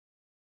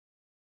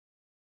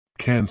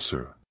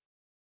Cancer.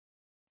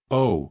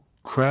 Oh,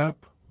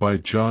 Crap, by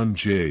John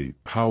J.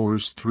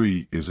 Powers.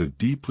 3 is a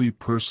deeply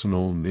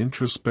personal and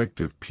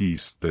introspective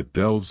piece that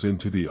delves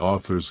into the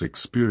author's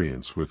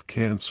experience with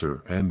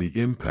cancer and the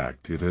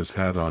impact it has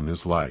had on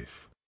his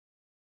life.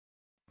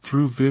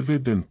 Through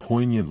vivid and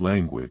poignant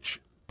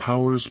language,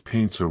 Powers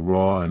paints a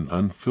raw and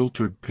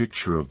unfiltered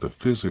picture of the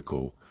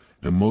physical,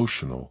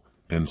 emotional,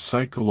 and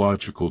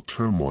psychological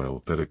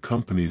turmoil that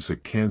accompanies a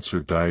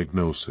cancer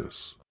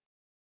diagnosis.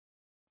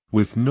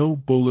 With no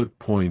bullet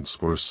points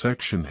or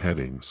section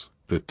headings,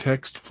 the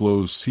text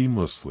flows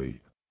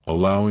seamlessly,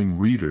 allowing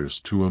readers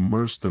to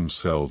immerse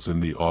themselves in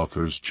the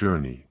author's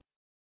journey.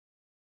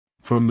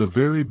 From the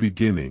very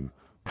beginning,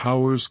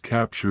 Powers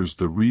captures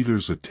the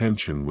reader's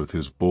attention with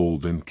his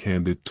bold and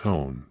candid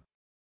tone.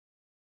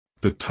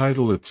 The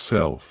title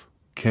itself,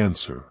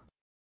 Cancer.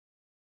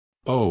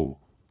 Oh,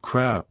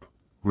 Crap,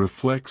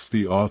 reflects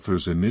the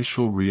author's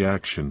initial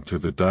reaction to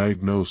the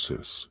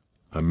diagnosis,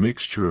 a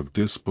mixture of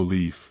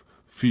disbelief,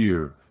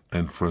 fear,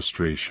 and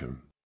frustration.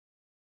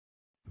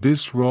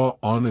 This raw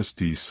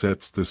honesty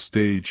sets the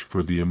stage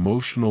for the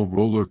emotional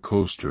roller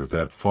coaster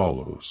that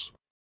follows.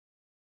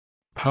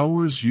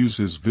 Powers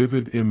uses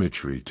vivid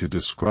imagery to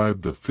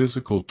describe the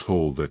physical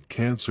toll that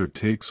cancer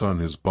takes on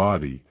his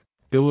body,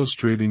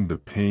 illustrating the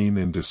pain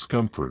and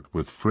discomfort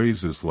with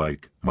phrases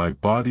like, "My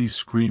body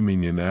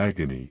screaming in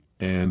agony,"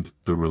 and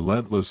 "the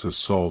relentless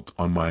assault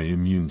on my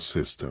immune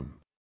system."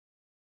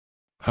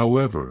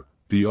 However,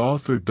 the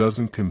author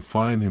doesn't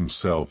confine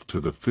himself to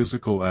the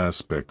physical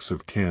aspects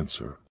of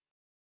cancer.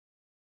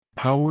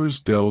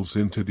 Powers delves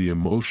into the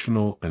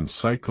emotional and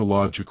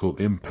psychological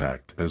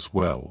impact as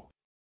well.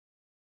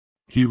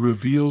 He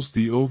reveals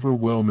the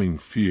overwhelming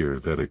fear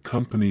that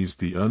accompanies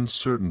the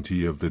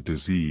uncertainty of the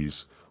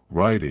disease,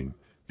 writing,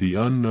 "The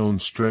unknown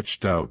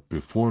stretched out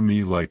before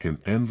me like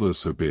an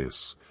endless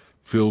abyss,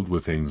 filled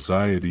with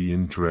anxiety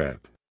and dread."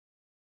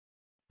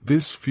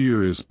 This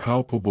fear is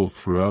palpable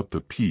throughout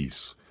the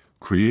piece,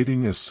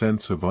 creating a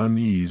sense of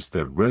unease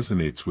that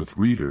resonates with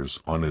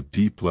readers on a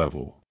deep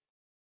level.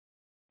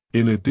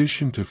 In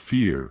addition to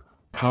fear,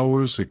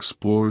 Powers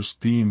explores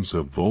themes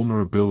of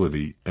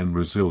vulnerability and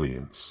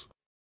resilience.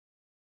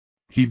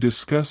 He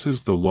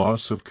discusses the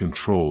loss of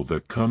control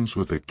that comes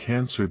with a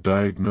cancer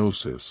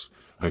diagnosis,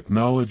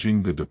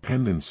 acknowledging the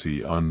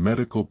dependency on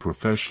medical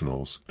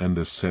professionals and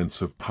the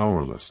sense of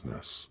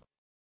powerlessness.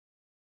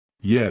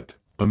 Yet,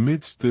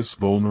 amidst this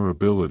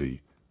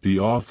vulnerability, the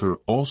author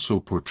also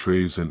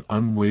portrays an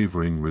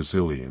unwavering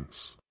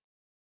resilience.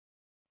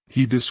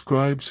 He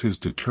describes his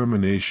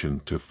determination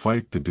to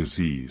fight the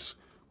disease,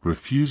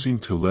 refusing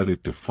to let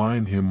it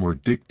define him or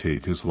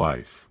dictate his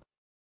life.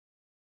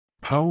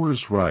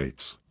 Powers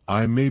writes,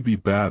 "I may be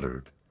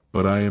battered,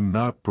 but I am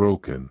not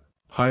broken,"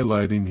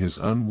 highlighting his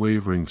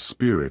unwavering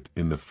spirit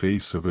in the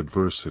face of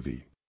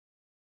adversity.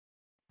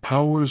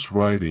 Powers'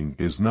 writing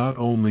is not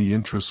only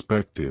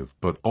introspective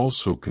but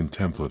also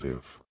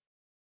contemplative.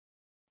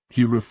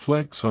 He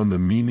reflects on the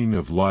meaning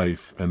of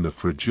life and the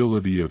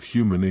fragility of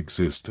human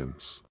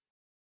existence.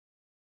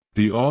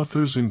 The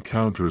author's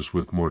encounters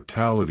with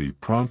mortality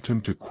prompt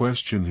him to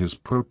question his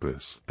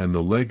purpose and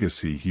the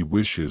legacy he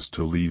wishes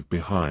to leave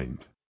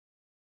behind.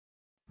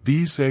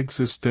 These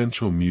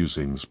existential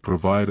musings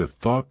provide a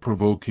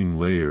thought-provoking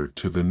layer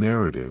to the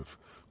narrative,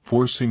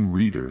 forcing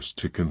readers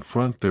to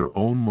confront their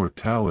own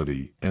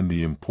mortality and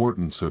the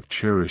importance of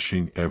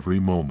cherishing every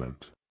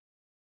moment.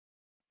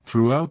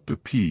 Throughout the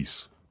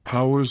piece,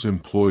 Powers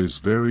employs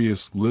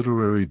various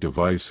literary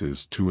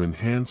devices to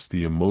enhance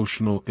the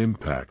emotional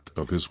impact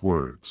of his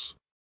words.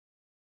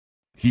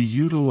 He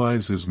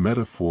utilizes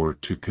metaphor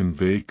to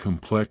convey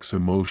complex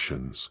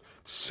emotions,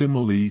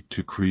 simile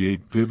to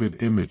create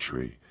vivid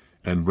imagery,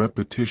 and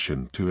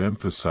repetition to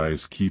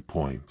emphasize key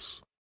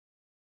points.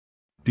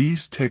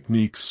 These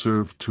techniques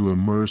serve to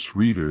immerse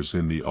readers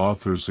in the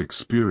author's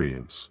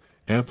experience,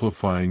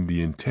 amplifying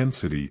the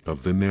intensity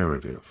of the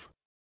narrative.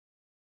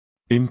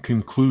 In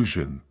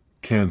conclusion,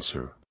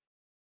 Cancer.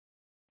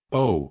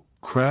 Oh,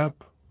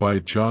 Crap, by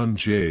John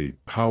J.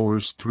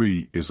 Powers.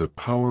 3 is a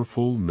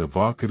powerful and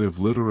evocative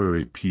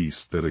literary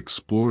piece that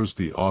explores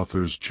the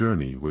author's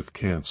journey with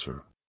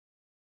cancer.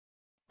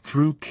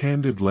 Through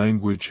candid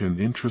language and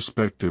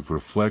introspective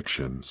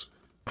reflections,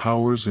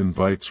 Powers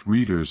invites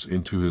readers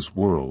into his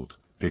world,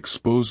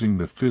 exposing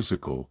the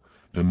physical,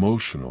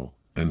 emotional,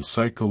 and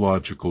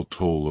psychological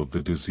toll of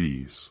the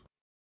disease.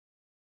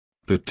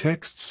 The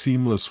text's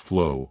seamless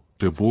flow,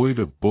 devoid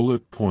of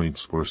bullet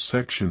points or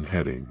section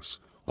headings,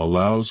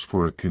 allows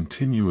for a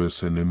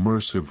continuous and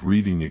immersive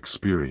reading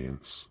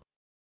experience.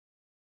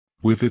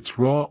 With its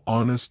raw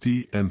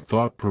honesty and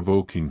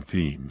thought-provoking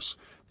themes,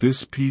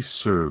 this piece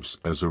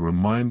serves as a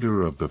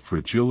reminder of the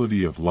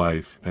fragility of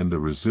life and the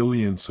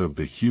resilience of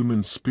the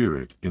human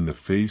spirit in the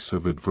face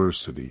of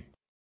adversity.